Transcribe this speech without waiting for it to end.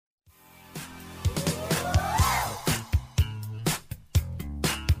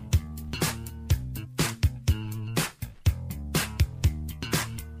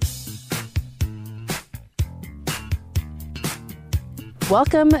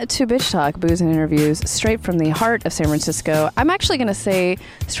Welcome to Bitch Talk, booze and interviews straight from the heart of San Francisco. I'm actually going to say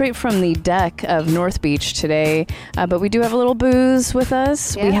straight from the deck of North Beach today, but we do have a little booze with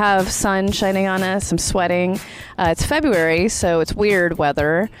us. Yeah. We have sun shining on us. I'm sweating. It's February, so it's weird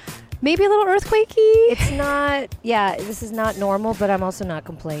weather. Maybe a little earthquakey. It's not, this is not normal, but I'm also not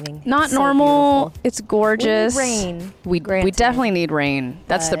complaining. Not it's normal. So it's gorgeous. We need rain. We definitely need rain.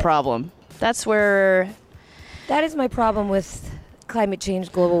 That's the problem. That's where... That is my problem with climate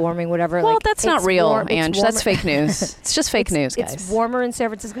change, global warming, whatever. Well, that's not real, Ange. That's fake news. It's just fake news, guys. It's warmer in San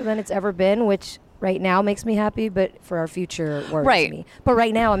Francisco than it's ever been, which right now makes me happy, but for our future worries me. But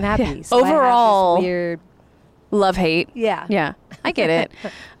right now I'm happy. Yeah. So overall, I have this weird love-hate. Yeah. Yeah, I get it.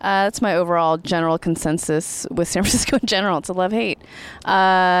 That's my overall general consensus with San Francisco in general. It's a love-hate.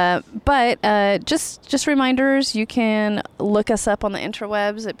 But just reminders, you can look us up on the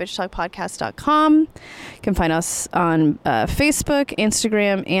interwebs at bitchtalkpodcast.com. You can find us on Facebook,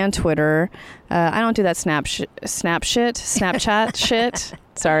 Instagram, and Twitter. I don't do that Snapchat shit.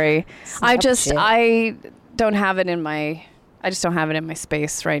 Sorry. I don't have it in my... I just don't have it in my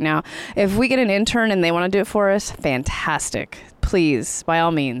space right now. If we get an intern and they want to do it for us, fantastic. Please, by all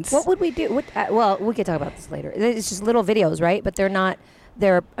means. What would we do? Well, we could talk about this later. It's just little videos, right? But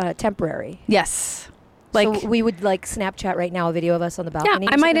they're temporary. Yes. So we would Snapchat right now a video of us on the balcony.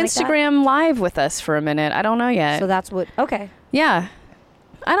 Yeah, I might Instagram live with us for a minute. I don't know yet. So that's what, okay. Yeah.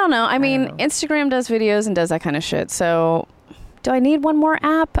 I don't know. I mean, Instagram does videos and does that kind of shit. So... Do I need one more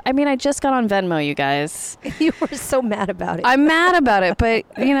app? I mean, I just got on Venmo, you guys. You were so mad about it. I'm mad about it, but,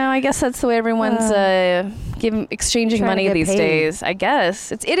 I guess that's the way everyone's exchanging money these days. I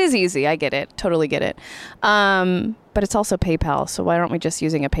guess. It is easy. I get it. Totally get it. But it's also PayPal, so why aren't we just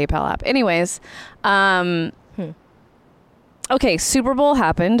using a PayPal app? Anyways, okay, Super Bowl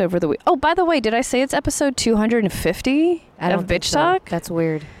happened over the week. Oh, by the way, did I say it's episode 250 of Bitch Talk? That's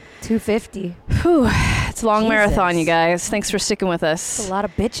weird. 250. Whew. It's a long marathon, you guys. Thanks for sticking with us. That's a lot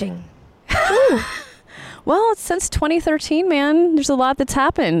of bitching. Well, since 2013, man, there's a lot that's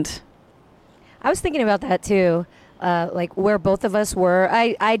happened. I was thinking about that, too. Where both of us were.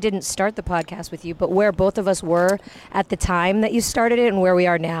 I didn't start the podcast with you, but where both of us were at the time that you started it and where we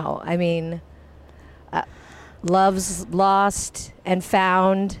are now. I mean, loves lost and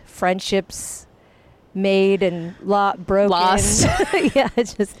found, friendships made and broken. Lost. Yeah,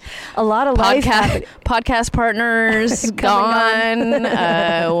 it's just a lot of podcast partners gone.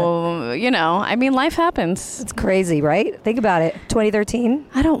 I mean, life happens. It's crazy, right? Think about it. 2013.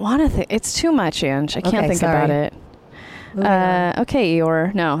 I don't want to think. It's too much, Ange. I can't think about it. Okay,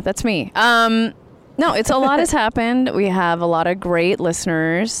 Eeyore. No, that's me. No, it's a lot has happened. We have a lot of great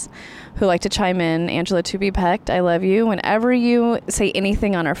listeners who like to chime in. Angela To Be Pecked, I love you. Whenever you say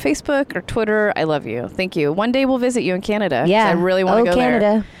anything on our Facebook or Twitter, I love you. Thank you. One day we'll visit you in Canada. Yeah. I really want to go Canada.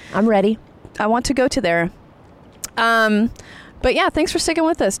 there. I'm ready. I want to go to there. But yeah, thanks for sticking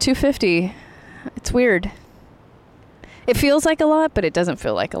with us. 250. It's weird. It feels like a lot, but it doesn't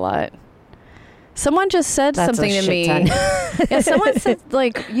feel like a lot. Someone just said something to me. Yeah, someone said,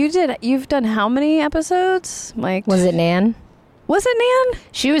 you've done how many episodes? Was it Nan? Was it Nan?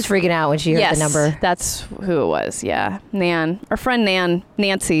 She was freaking out when she heard the number. Yes, that's who it was. Yeah, Nan. Our friend Nan,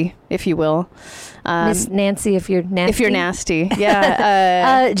 Nancy, if you will. Miss Nancy, if you're nasty. If you're nasty,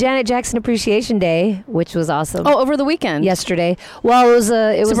 yeah. Janet Jackson Appreciation Day, which was awesome. Oh, over the weekend. Yesterday. Well, it was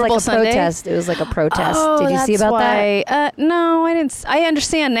Super Bowl like a Sunday? protest. It was like a protest. Oh, Did you see about that? No, I didn't. I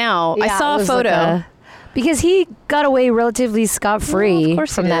understand now. Yeah, I saw a photo. Because he got away relatively scot-free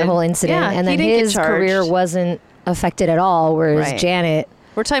from that whole incident. Yeah, and then his career wasn't affected at all, whereas Janet...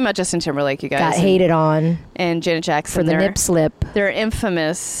 We're talking about Justin Timberlake, you guys. Got hated on. And Janet Jackson. For the nip slip. Their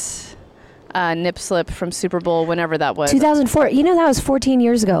infamous nip slip from Super Bowl, whenever that was. 2004. That was 14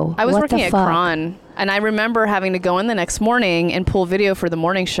 years ago. I was working at Kron, and I remember having to go in the next morning and pull video for the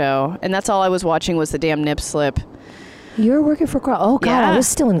morning show, and that's all I was watching was the damn nip slip. You were working for Kron. Oh, God, I was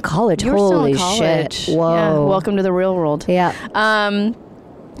still in college. You were still in college. Shit. Whoa. Yeah, welcome to the real world. Yeah.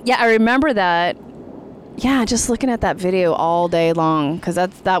 Yeah, I remember that. Yeah, just looking at that video all day long, because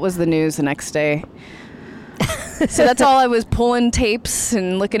that was the news the next day. So that's all I was pulling tapes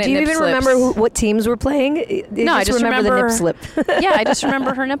and looking at nip slips. Do you even remember what teams were playing? No, I just remember the nip slip. Yeah, I just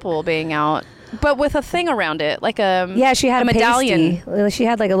remember her nipple being out, but with a thing around it, like she had a medallion. Pasty. She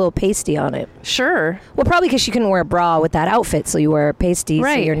had like a little pasty on it. Sure. Well, probably because she couldn't wear a bra with that outfit, so you wear a pasty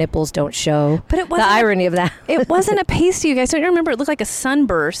so your nipples don't show. But it wasn't the irony of that. It wasn't a pasty, you guys. Don't you remember? It looked like a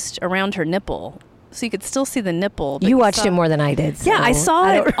sunburst around her nipple. So you could still see the nipple. You watched it more than I did. So yeah, I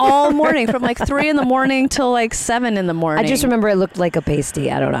saw it all morning from 3 a.m. till 7 a.m. I just remember it looked like a pasty.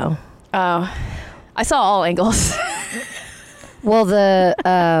 I don't know. Oh, I saw all angles. Well,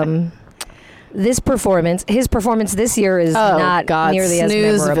 his performance this year is not nearly as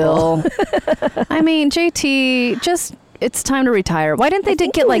memorable. I mean, JT, it's time to retire. Why didn't they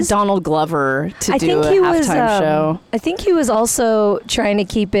get like Donald Glover to do a halftime show? I think he was also trying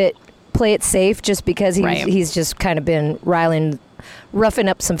to play it safe, just because he's just kind of been roughing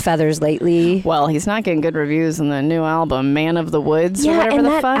up some feathers lately. Well, he's not getting good reviews in the new album, Man of the Woods, or whatever and the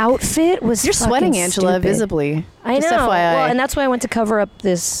that fuck. Outfit was You're sweating, Angela, stupid. visibly. I Just know. FYI. Well, and that's why I went to cover up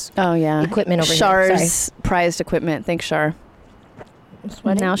this equipment over here. Char's prized equipment. Thanks, Char.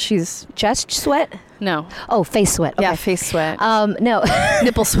 Sweating? Now she's... Chest sweat? No. Oh, face sweat. Okay. Yeah, face sweat. No.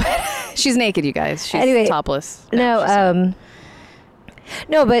 Nipple sweat. She's naked, you guys. She's topless.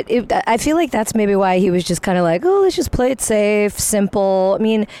 No, but I feel like that's maybe why he was just kind of like, let's just play it safe, simple. I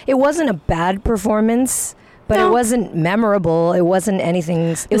mean, it wasn't a bad performance, but it wasn't memorable. It wasn't anything.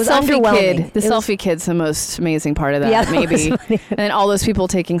 It was underwhelming. The selfie kid's the most amazing part of that, maybe. And then all those people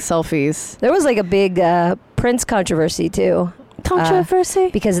taking selfies. There was like a big Prince controversy, too.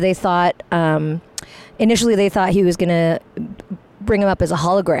 Because they thought, initially they thought he was going to bring him up as a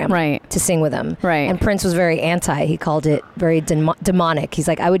hologram to sing with him. Right. And Prince was very anti. He called it very demonic. He's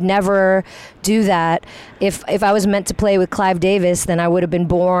like, I would never do that. If I was meant to play with Clive Davis, then I would have been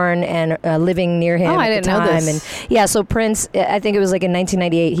born and living near him at the time. Know this. And so Prince, I think it was like in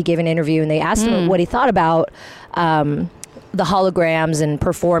 1998, he gave an interview and they asked him what he thought about the holograms and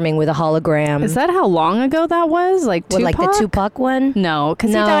performing with a hologram. Is that how long ago that was? Like Tupac? Like the Tupac one? No,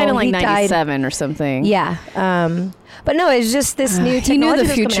 because he died in like 97 or something. Yeah. But no, it's just this new technology. He knew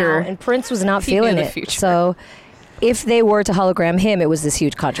the future. And Prince was not feeling it. Future. So if they were to hologram him, it was this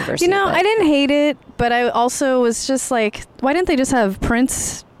huge controversy. I didn't hate it, but I also was just like, why didn't they just have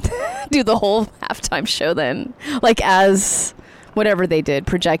Prince do the whole halftime show then? Like as... whatever they did,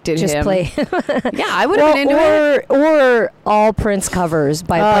 projected just him. Play. Yeah, I would have been into it. Or all Prince covers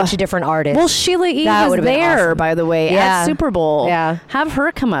by a bunch of different artists. Well, Sheila E. was there, awesome. By the way, at Super Bowl. Yeah. Have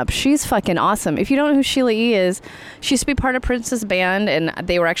her come up. She's fucking awesome. If you don't know who Sheila E. is, she used to be part of Prince's band, and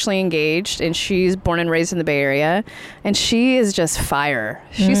they were actually engaged, and she's born and raised in the Bay Area, and she is just fire.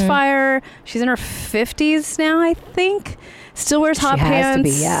 She's fire. She's in her 50s now, I think. Still wears hot pants.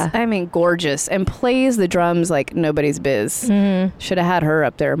 She has to be, I mean, gorgeous. And plays the drums like nobody's biz. Should have had her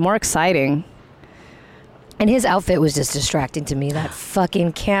up there. More exciting. And his outfit was just distracting to me. That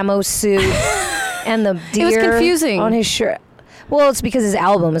fucking camo suit and the deer it was confusing. On his shirt. Well, it's because his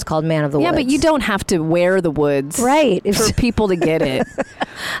album is called Man of the Woods. Yeah, but you don't have to wear the woods. Right. For people to get it.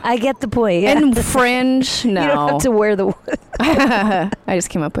 I get the point. Yeah. And fringe, no. You don't have to wear the woods. I just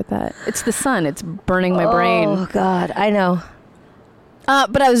came up with that. It's the sun. It's burning my brain. Oh, God. I know.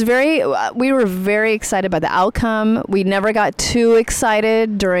 But we were very excited by the outcome. We never got too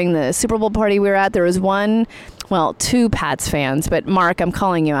excited during the Super Bowl party we were at. There was two Pats fans, but Mark, I'm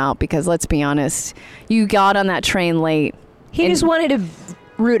calling you out because let's be honest, you got on that train late. He just wanted to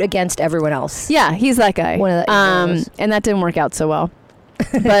root against everyone else. Yeah, he's that guy. And that didn't work out so well.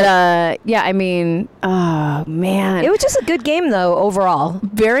 But I mean, oh man, it was just a good game though overall.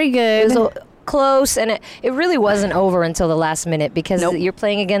 Very good. It was close, and it really wasn't over until the last minute because you're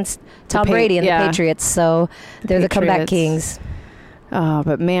playing against Tom Brady and the Patriots, so they're the comeback kings. Oh,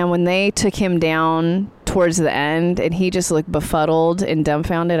 but man, when they took him down towards the end and he just looked befuddled and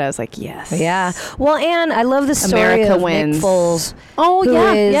dumbfounded, I was like, yes. Yeah. Well, and I love the story America of wins. Nick Foles. Oh,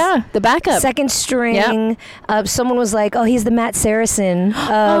 yeah. The backup. Second string. Yep. Someone was like, he's the Matt Saracen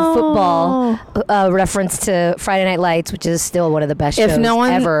of football. Reference to Friday Night Lights, which is still one of the best shows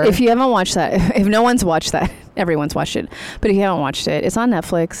ever. If you haven't watched that, if no one's watched that, everyone's watched it. But if you haven't watched it, it's on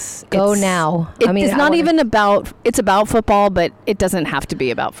Netflix. Go now. It's not even about, it's about football, but it doesn't have to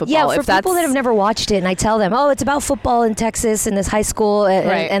be about football. Yeah, for people that have never watched it, and I tell them, it's about football in Texas in this high school,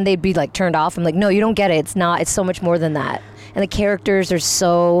 and they'd be like turned off. I'm like, no, you don't get it. It's not. It's so much more than that. And the characters are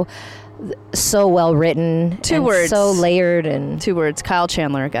so well written. 2 words. So layered. And 2 words. Kyle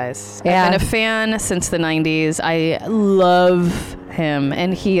Chandler, guys. Yeah. I've been a fan since the 90s. I love him,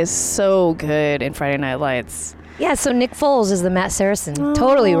 and he is so good in Friday Night Lights. Yeah, so Nick Foles is the Matt Saracen.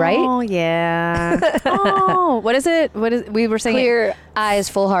 Totally, right? Oh, yeah. What is it? We were saying clear eyes,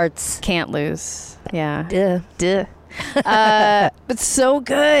 full hearts. Can't lose. Yeah. Duh. But so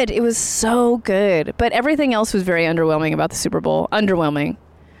good. It was so good. But everything else was very underwhelming about the Super Bowl. Underwhelming.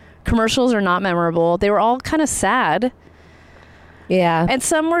 Commercials are not memorable. They were all kind of sad. Yeah. And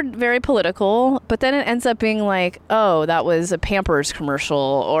some were very political, but then it ends up being like, oh, that was a Pampers commercial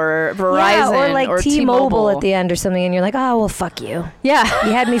or Verizon or like T-Mobile T-Mobile at the end or something, and you're like, oh, well, fuck you. Yeah.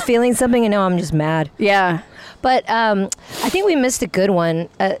 You had me feeling something, and now I'm just mad. Yeah. But I think we missed a good one.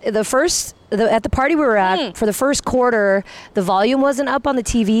 At the party we were at, for the first quarter, the volume wasn't up on the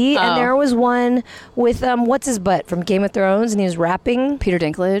TV, and there was one with, what's his butt from Game of Thrones, and he was rapping. Peter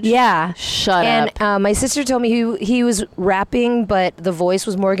Dinklage? Yeah. Shut up. And my sister told me he was rapping, but the voice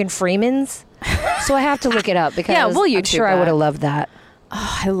was Morgan Freeman's. So I have to look it up because I'm sure I would have loved that.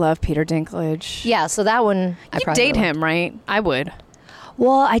 Oh, I love Peter Dinklage. Yeah, so that one I You'd probably date him, right? I would.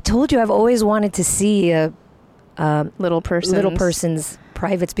 Well, I told you I've always wanted to see a little person's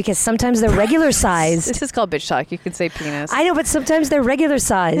privates because sometimes they're regular sized. This is called bitch talk. You could say penis. I know, but sometimes they're regular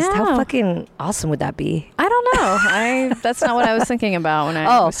sized. Yeah. How fucking awesome would that be? I don't know. That's not what I was thinking about when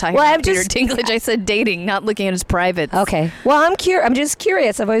I was talking about Peter Dinklage. I said dating, not looking at his privates. Okay. Well, I'm just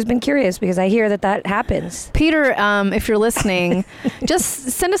curious. I've always been curious because I hear that happens. Peter, if you're listening, just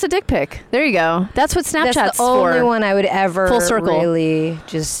send us a dick pic. There you go. That's what Snapchat's for. That's the only one I would ever full circle really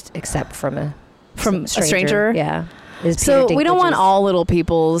just accept from a stranger. Yeah. So we don't want all little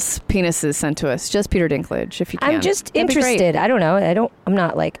people's penises sent to us. Just Peter Dinklage, if you can. I'm just interested. I don't know. I'm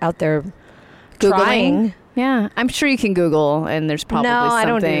not like out there Googling. Yeah, I'm sure you can Google, and there's probably something. I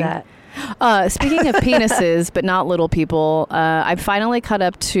don't do that. Speaking of penises, but not little people, I finally caught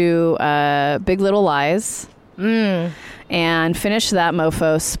up to Big Little Lies and finished that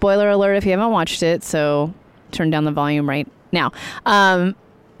mofo. Spoiler alert if you haven't watched it, so turn down the volume right now.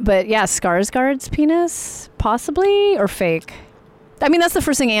 But yeah, Skarsgård's penis, possibly, or fake? I mean, that's the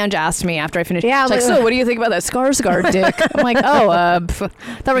first thing Ange asked me after I finished. Yeah, she's like, so what do you think about that Skarsgård dick? I'm like, thought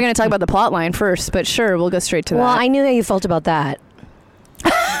we were going to talk about the plot line first, but sure, we'll go straight to that. Well, I knew how you felt about that.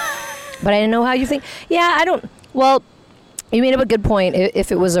 But I didn't know how you think. Yeah, well, you made up a good point.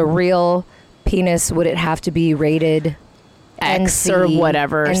 If it was a real penis, would it have to be rated X or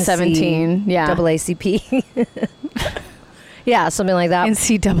whatever, NC, 17, yeah. AACP. Yeah, something like that.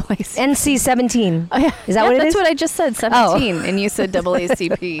 NC 17. Oh, yeah. Is that what it is? That's what I just said, 17. And you said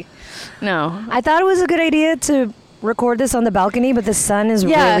AACP. No. I thought it was a good idea to record this on the balcony, but the sun is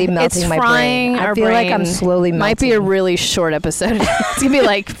really melting my brain. I feel like I'm slowly melting. Might be a really short episode. It's going to be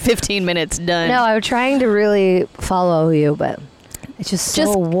like 15 minutes done. No, I'm trying to really follow you, but it's just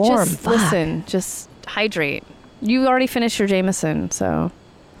so warm. Just listen. Just hydrate. You already finished your Jameson, so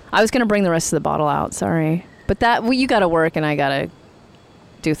I was going to bring the rest of the bottle out. Sorry. But you got to work and I got to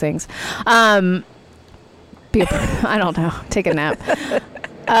do things. I don't know. Take a nap.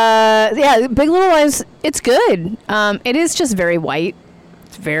 Yeah, Big Little Lies, it's good. It is just very white.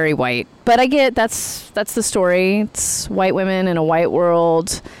 It's very white. But I get that's the story. It's white women in a white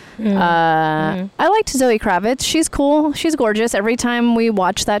world. I liked Zoe Kravitz. She's cool. She's gorgeous. Every time we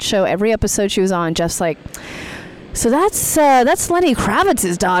watch that show, every episode she was on, Jeff's like, so that's Lenny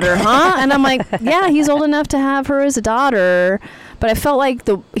Kravitz's daughter, huh? And I'm like, yeah, he's old enough to have her as a daughter. But I felt like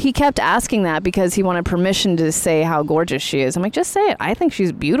he kept asking that because he wanted permission to say how gorgeous she is. I'm like, just say it. I think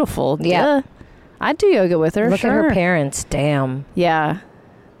she's beautiful. Yeah. I'd do yoga with her. Look at her parents. Damn. Yeah.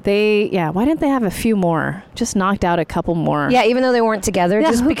 Why didn't they have a few more? Just knocked out a couple more. Yeah, even though they weren't together.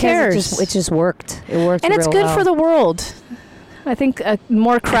 Yeah, just who because cares? It just worked. It worked. And it's good for the world. I think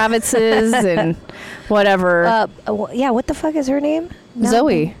more Kravitzes and whatever. Yeah, what the fuck is her name?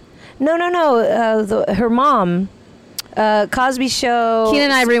 Zoe. No. Her mom. Cosby Show. Keenan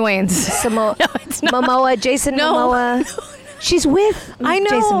Ivory Wayans. No, it's not. Momoa. Jason Momoa. No. She's with I know.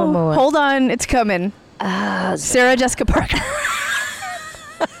 Jason Momoa. Hold on. It's coming. Sarah Jessica Parker.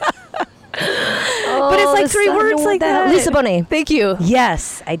 But it's like 3 words like that. Lisa Bonet. Thank you.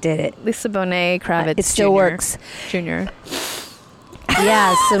 Yes, I did it. Lisa Bonet Kravitz. It still works. Junior.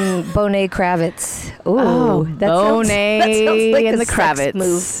 Yeah, some Bonet Kravitz. Ooh, that sounds like and the Kravitz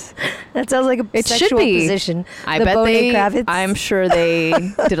move. That sounds like a sexual should be. position. I bet Kravitz. I'm sure they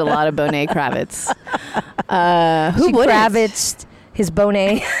did a lot of Bonet Kravitz. Who would Kravitzed his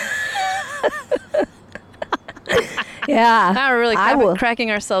Bonet? Yeah, now we're really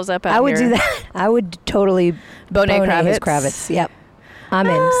cracking ourselves up out here. I would do that. I would totally Bonet his Kravitz. Yep, I'm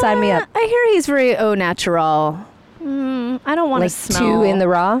in. Sign me up. I hear he's very au naturel. I don't want to smell. 2 in the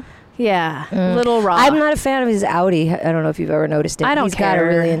raw. Yeah, little raw. I'm not a fan of his Audi. I don't know if you've ever noticed it. He's got a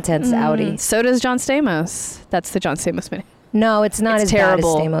really intense Audi. So does John Stamos. That's the John Stamos minute. No, it's not as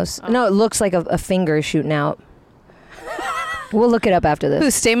terrible. Bad as Stamos. Oh. No, it looks like a finger shooting out. We'll look it up after this.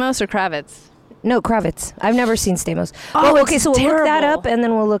 Who's Stamos or Kravitz? No, Kravitz. I've never seen Stamos. Oh, okay. So we'll look that up, and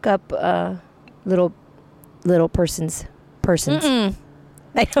then we'll look up little persons.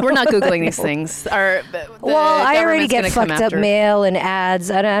 We're not Googling these things. I already get fucked up mail and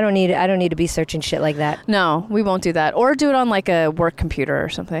ads. I don't need to be searching shit like that. No, we won't do that. Or do it on like a work computer or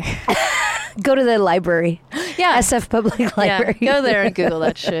something. Go to the library. Yeah. SF Public Library. Yeah, go there and Google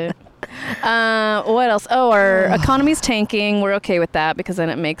that shit. What else? Oh, our economy's tanking. We're okay with that because then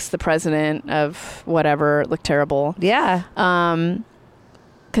it makes the president of whatever look terrible. Yeah.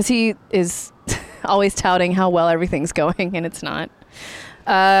 Because he is always touting how well everything's going, and it's not.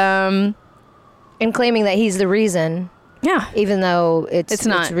 And claiming that he's the reason. Yeah. Even though it's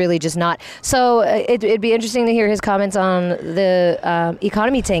not. It's really just not. So it'd be interesting to hear his comments on the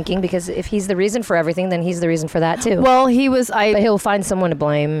economy tanking, because if he's the reason for everything, then he's the reason for that too. Well, but he'll find someone to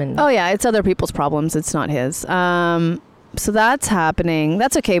blame. And oh yeah, it's other people's problems. It's not his. So that's happening.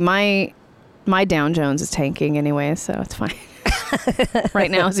 That's okay. My Dow Jones is tanking anyway, so it's fine.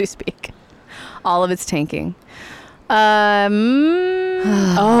 Right now as we speak. All of it's tanking.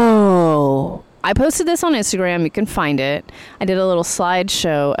 I posted this on Instagram. You can find it. I did a little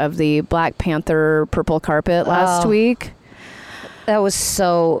slideshow of the Black Panther purple carpet last week. That was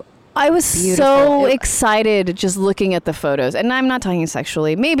so I was beautiful. so excited just looking at the photos. And I'm not talking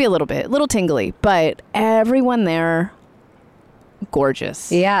sexually. Maybe a little tingly. But everyone there,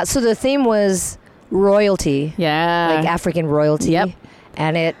 gorgeous. Yeah. So the theme was royalty. Yeah. Like African royalty. Yep.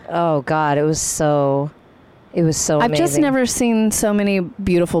 And it was so amazing. I've just never seen so many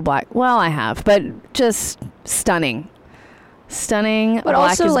beautiful well, I have, but just stunning. But black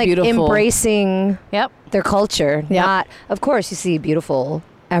also is like beautiful. Embracing their culture. Yep. Not, of course you see beautiful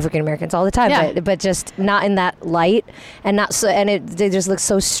African Americans all the time, but just not in that light, and not so, and they just look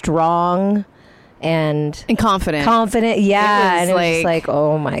so strong and confident. Yeah. And it was just like,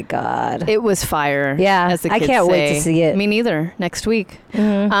 oh my God. It was fire. Yeah. As the kids I can't say. wait to see it. Me neither. Next week.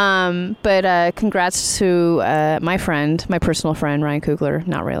 Mm-hmm. But congrats to my personal friend, Ryan Coogler.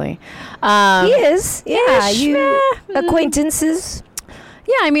 Not really. He is. Yeah. Acquaintances.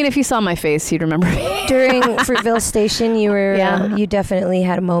 Yeah, I mean, if you saw my face, you'd remember me. During Fruitvale Station, you were you definitely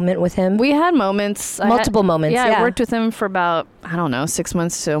had a moment with him. We had moments. Multiple moments. Yeah, I worked with him for about, 6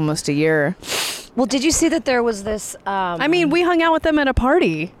 months to almost a year. Well, did you see that there was this... I mean, we hung out with them at a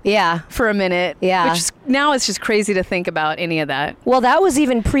party. Yeah. For a minute. Yeah. Which now it's just crazy to think about any of that. Well, that was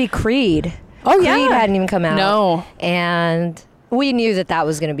even pre-Creed. Oh, yeah. Creed hadn't even come out. No. And... we knew that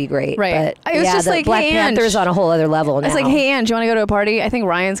was going to be great. Right. But it was just like, Black hey, Panther's on a whole other level now. I was like, hey, Ange, do you want to go to a party? I think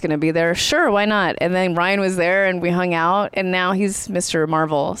Ryan's going to be there. Sure, why not? And then Ryan was there and we hung out, and now he's Mr.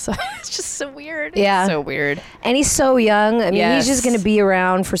 Marvel. So it's just so weird. Yeah. It's so weird. And he's so young. I mean, Yes. he's just going to be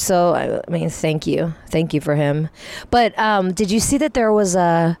around for thank you. Thank you for him. But did you see that there was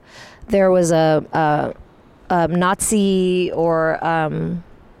a Nazi or...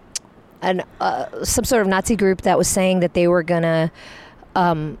 some sort of Nazi group that was saying that they were gonna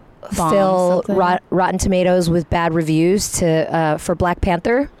fill Rotten Tomatoes with bad reviews for Black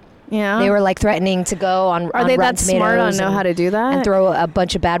Panther. Yeah, they were like threatening to go on. Are they Rotten that smart on know how to do that and throw a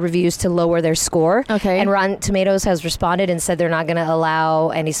bunch of bad reviews to lower their score? Okay, and Rotten Tomatoes has responded and said they're not going to allow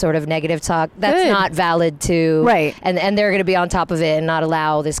any sort of negative talk. That's not valid too. Right, and they're going to be on top of it and not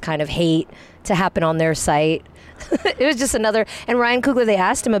allow this kind of hate to happen on their site. It was just another, and Ryan Coogler, they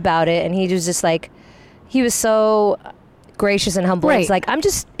asked him about it, and he was just like, he was so gracious and humble. Right. He's like, I'm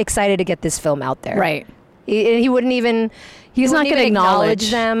just excited to get this film out there. Right. He wouldn't even, he's not going to acknowledge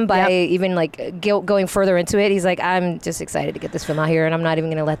them by even like going further into it. He's like, I'm just excited to get this film out here, and I'm not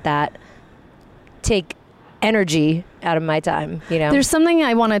even going to let that take energy out of my time. You know, there's something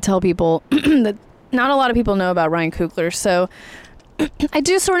I want to tell people that not a lot of people know about Ryan Coogler. So I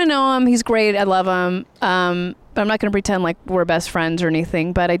do sort of know him. He's great. I love him. But I'm not going to pretend like we're best friends or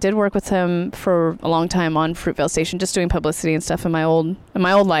anything. But I did work with him for a long time on Fruitvale Station, just doing publicity and stuff in my old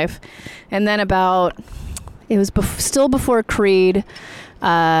life. And then it was still before Creed.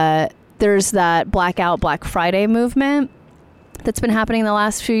 There's that Black Friday movement that's been happening the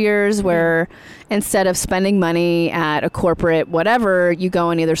last few years, where instead of spending money at a corporate whatever, you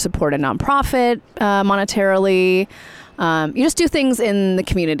go and either support a nonprofit monetarily. You just do things in the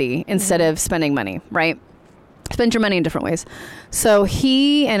community instead of spending money, right? Spend your money in different ways. So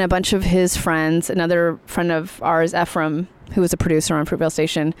he and a bunch of his friends, another friend of ours, Ephraim, who was a producer on Fruitvale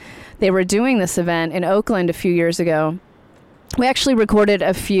Station, they were doing this event in Oakland a few years ago. We actually recorded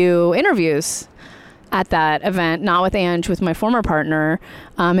a few interviews at that event, not with Ange, with my former partner.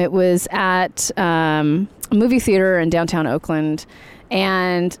 It was at a movie theater in downtown Oakland,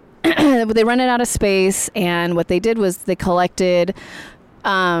 and they rented out a space, and what they did was they collected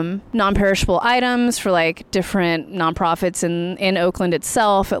non-perishable items for like different nonprofits in Oakland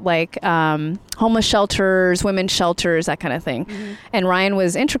itself, at like homeless shelters, women's shelters, that kind of thing. Mm-hmm. And Ryan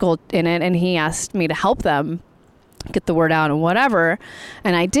was integral in it, and he asked me to help them get the word out and whatever,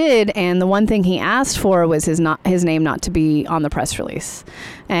 and I did. And the one thing he asked for was his name not to be on the press release,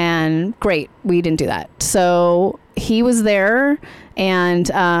 and great, we didn't do that. So he was there,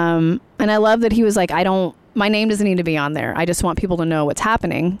 and And I love that he was like, my name doesn't need to be on there. I just want people to know what's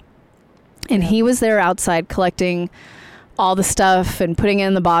happening. And he was there outside collecting all the stuff and putting it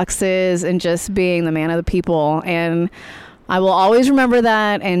in the boxes and just being the man of the people. And I will always remember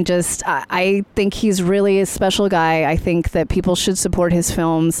that. And just, I think he's really a special guy. I think that people should support his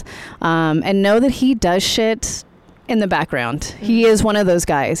films and know that he does shit in the background. Mm-hmm. He is one of those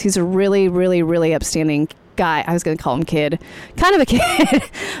guys. He's a really, really, really upstanding guy. I was going to call him kid. Kind of a kid.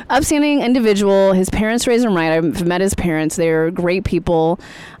 Upstanding individual. His parents raised him right. I've met his parents. They're great people.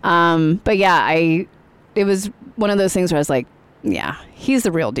 But yeah, it was one of those things where I was like, yeah, he's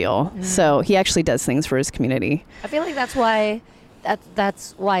the real deal. Mm-hmm. So he actually does things for his community. I feel like that's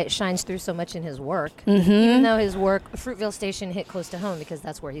why it shines through so much in his work. Mm-hmm. Even though his work, Fruitvale Station, hit close to home because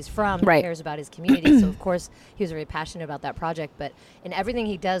that's where he's from. Right. He cares about his community. So of course he was very passionate about that project. But in everything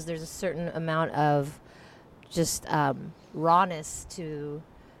he does, there's a certain amount of just rawness to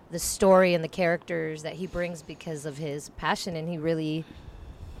the story and the characters that he brings because of his passion, and he really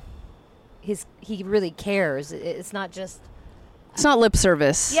cares. It's not lip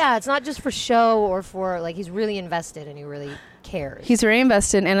service. Yeah, it's not just for show or for, like, he's really invested and he really cares. He's very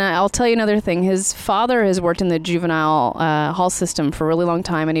invested. And I'll tell you another thing. His father has worked in the juvenile hall system for a really long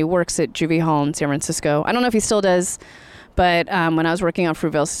time, and he works at Juvie Hall in San Francisco. I don't know if he still does, but when I was working on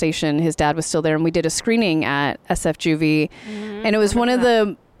Fruitvale Station, his dad was still there, and we did a screening at SF Juvie. Mm-hmm. And it was one of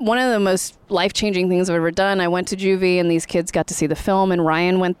the most life-changing things I've ever done. I went to Juvie, and these kids got to see the film, and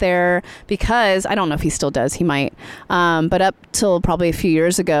Ryan went there because, I don't know if he still does, he might, but up till probably a few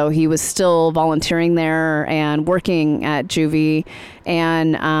years ago, he was still volunteering there and working at Juvie,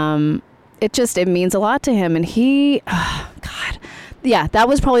 and it means a lot to him. And he, God, yeah, that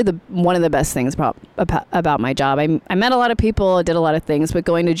was probably one of the best things about my job. I met a lot of people, I did a lot of things, but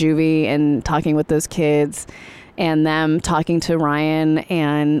going to Juvie and talking with those kids and them talking to Ryan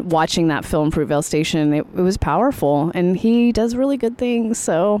and watching that film, Fruitvale Station, it was powerful. And he does really good things.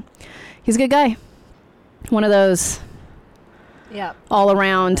 So he's a good guy. One of those. Yeah. All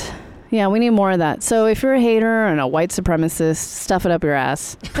around. Yeah, we need more of that. So if you're a hater and a white supremacist, stuff it up your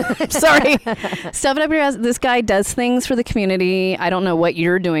ass. Sorry. Stuff it up your ass. This guy does things for the community. I don't know what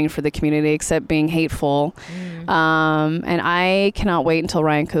you're doing for the community except being hateful. And I cannot wait until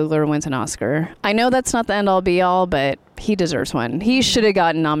Ryan Coogler wins an Oscar. I know that's not the end-all be-all, but he deserves one. He should have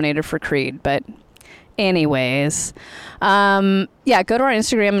gotten nominated for Creed, but anyways. Yeah, go to our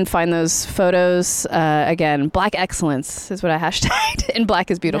Instagram and find those photos. Again, Black Excellence is what I hashtagged, and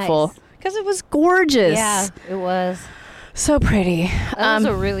Black is beautiful. Because it was gorgeous. Yeah, it was. So pretty. That was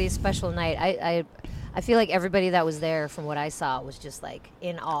a really special night. I feel like everybody that was there, from what I saw, was just like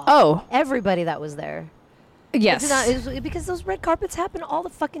in awe. Oh. Everybody that was there. Yes. Because those red carpets happen all the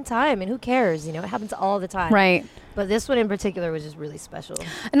fucking time, and who cares? You know, it happens all the time. Right. But this one in particular was just really special.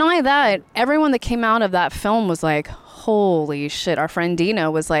 And not only that, everyone that came out of that film was like, holy shit. Our friend Dina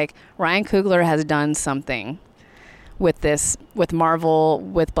was like, Ryan Coogler has done something with this, with Marvel,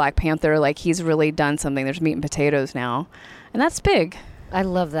 with Black Panther. Like, he's really done something. There's meat and potatoes now. And that's big. I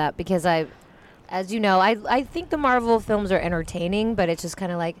love that because as you know, I think the Marvel films are entertaining, but it's just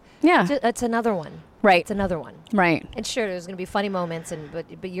kind of like, yeah, it's another one. Right. It's another one. Right. And sure, there's going to be funny moments, but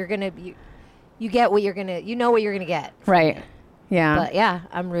you're going to, you get what you're going to, you know what you're going to get. Right. Yeah. But yeah,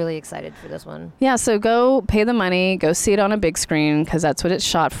 I'm really excited for this one. Yeah, so go pay the money, go see it on a big screen because that's what it's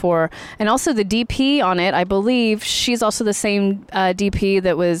shot for. And also the DP on it, I believe she's also the same DP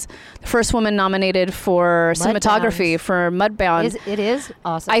that was the first woman nominated for cinematography for Mudbound. It is?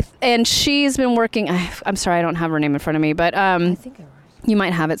 Awesome. And she's been working, I'm sorry, I don't have her name in front of me, but I think I you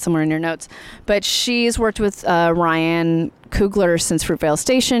might have it somewhere in your notes. But she's worked with Ryan Coogler since Fruitvale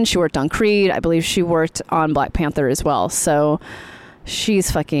Station. She worked on Creed. I believe she worked on Black Panther as well. So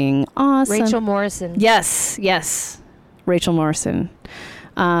she's fucking awesome. Rachel Morrison. Yes. Rachel Morrison.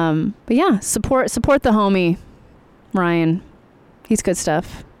 But yeah, support the homie, Ryan. He's good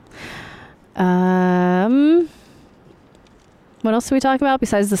stuff. What else do we talk about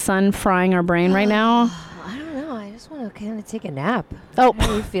besides the sun frying our brain right now? I want to kind of take a nap. Oh,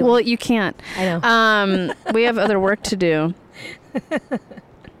 well, you can't. I know. We have other work to do.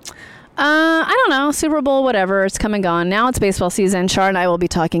 I don't know. Super Bowl, whatever. It's come and gone. Now it's baseball season. Char and I will be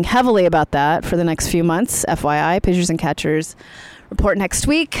talking heavily about that for the next few months. FYI, pitchers and catchers report next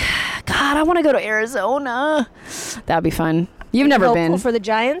week. God, I want to go to Arizona. That'd be fun. You've never been. For the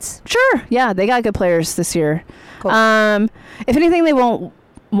Giants? Sure. Yeah, they got good players this year. Cool. If anything, they won't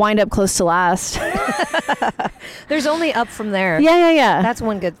wind up close to last. There's only up from there. Yeah. That's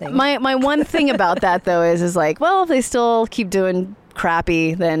one good thing. My one thing about that though is like, well, if they still keep doing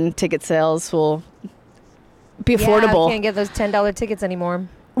crappy, then ticket sales will be affordable. You can't get those $10 tickets anymore.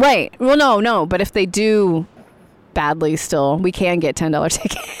 Right. Well, no. But if they do badly still, we can get $10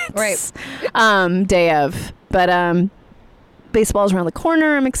 tickets. Right. Day of. But baseball's around the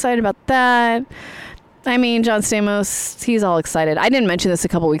corner. I'm excited about that. I mean, John Stamos, he's all excited. I didn't mention this a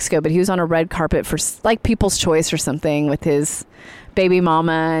couple weeks ago, but he was on a red carpet for like People's Choice or something with his baby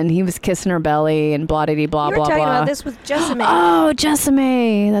mama, and he was kissing her belly and blah-de-dee, blah, blah, blah. You were talking about this with Jessame. Oh,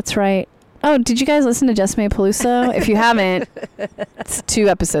 Jessame. That's right. Oh, did you guys listen to Jessame Peluso? If you haven't, it's 2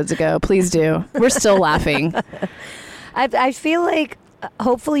 episodes ago. Please do. We're still laughing. I feel like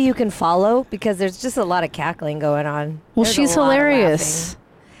hopefully you can follow because there's just a lot of cackling going on. Well, she's hilarious.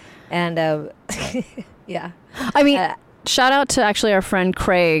 And yeah. I mean, shout out to actually our friend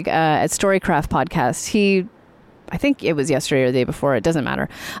Craig at Storycraft Podcast. I think it was yesterday or the day before. It doesn't matter.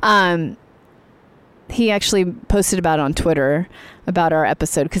 He actually posted about it on Twitter about our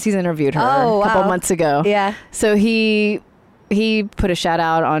episode because he's interviewed her a couple months ago. Yeah. So he put a shout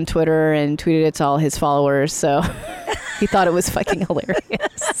out on Twitter and tweeted it to all his followers. So he thought it was fucking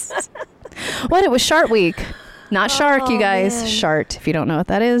hilarious. What? It was Shark Week. Not shark, you guys. Man. Shart. If you don't know what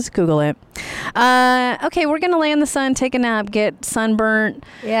that is, Google it. Okay, we're going to lay in the sun, take a nap, get sunburnt.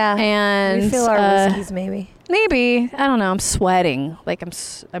 Yeah. And refill our whiskeys, maybe. Maybe. I don't know. I'm sweating. Like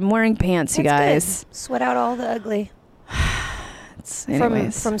I'm wearing pants, you guys. Good. Sweat out all the ugly.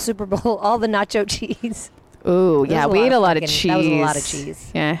 Anyways. From Super Bowl, all the nacho cheese. Ooh, yeah. We ate a lot of cheese. That was a lot of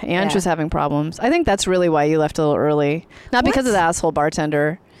cheese. Yeah. Ange was having problems. I think that's really why you left a little early. Not because of the asshole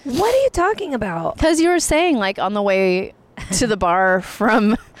bartender. What are you talking about? Because you were saying, like, on the way to the bar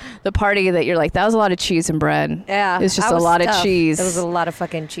from the party that you're like, that was a lot of cheese and bread. Yeah. It was just a lot of cheese. There was a lot of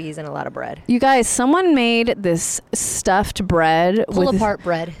fucking cheese and a lot of bread. You guys, someone made this stuffed bread. Pull-apart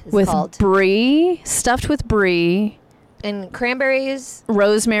bread is called. Brie, stuffed with brie. And cranberries.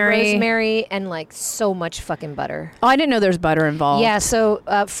 Rosemary. And, like, so much fucking butter. Oh, I didn't know there was butter involved. Yeah, so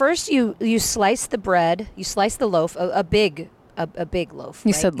first you slice the bread. You slice the loaf, a big loaf.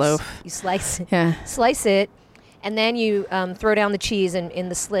 You right? said loaf. You slice it. Yeah. Slice it, and then you throw down the cheese in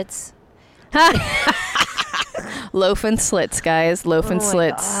the slits. Loaf and slits, guys. Loaf and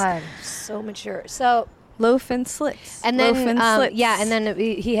slits. Oh my God, so mature. So loaf and slits. And then loaf and slits. Yeah, and then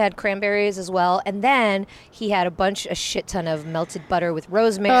he had cranberries as well, and then he had a shit ton of melted butter with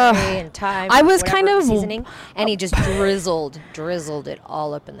rosemary and thyme. I was kind of seasoning, and he just drizzled it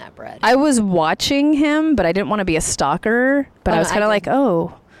all up in that bread. I was watching him, but I didn't want to be a stalker. But I was kind of like,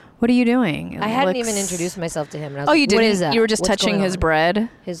 oh, what are you doing? I hadn't even introduced myself to him. And I was you didn't? What is that? You were just touching his bread?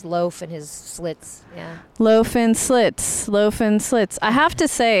 His loaf and his slits, yeah. Loaf and slits. I have to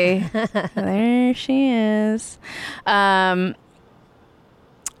say, there she is. I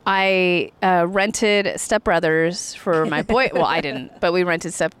rented Step Brothers for my boy. Well, I didn't, but we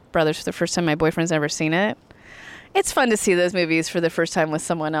rented Step Brothers for the first time. My boyfriend's never seen it. It's fun to see those movies for the first time with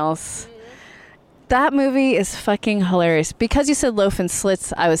someone else. That movie is fucking hilarious. Because you said loaf and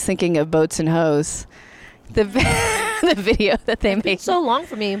slits, I was thinking of Boats and Hoes. The video that they made. It's so long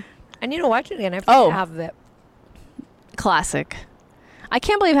for me. I need to watch it again. I forgot half of it. Classic. I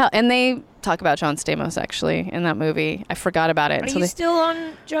can't believe how... And they talk about John Stamos, actually, in that movie. I forgot about it. Are you still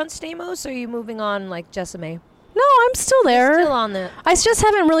on John Stamos, or are you moving on like Jessame? No, I'm still there. You're still on the... I just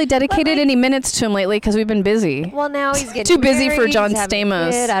haven't really dedicated any minutes to him lately because we've been busy. Well, now he's getting too busy for John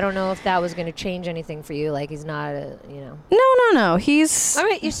Stamos. I don't know if that was going to change anything for you. Like, he's not No. He's... All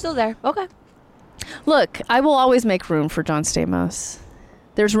right, you're still there. Okay. Look, I will always make room for John Stamos.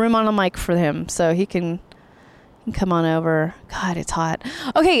 There's room on a mic for him, so he can come on over. God, it's hot.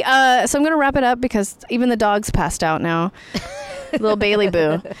 Okay, so I'm going to wrap it up because even the dog's passed out now. Little Bailey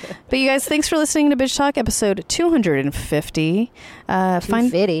Boo. But you guys, thanks for listening to Bitch Talk, episode 250.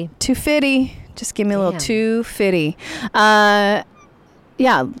 250. Just give me a little 250. Yeah,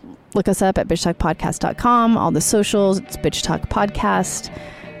 look us up at bitchtalkpodcast.com. All the socials, it's Bitch Talk Podcast.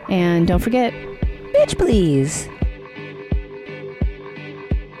 And don't forget, bitch please.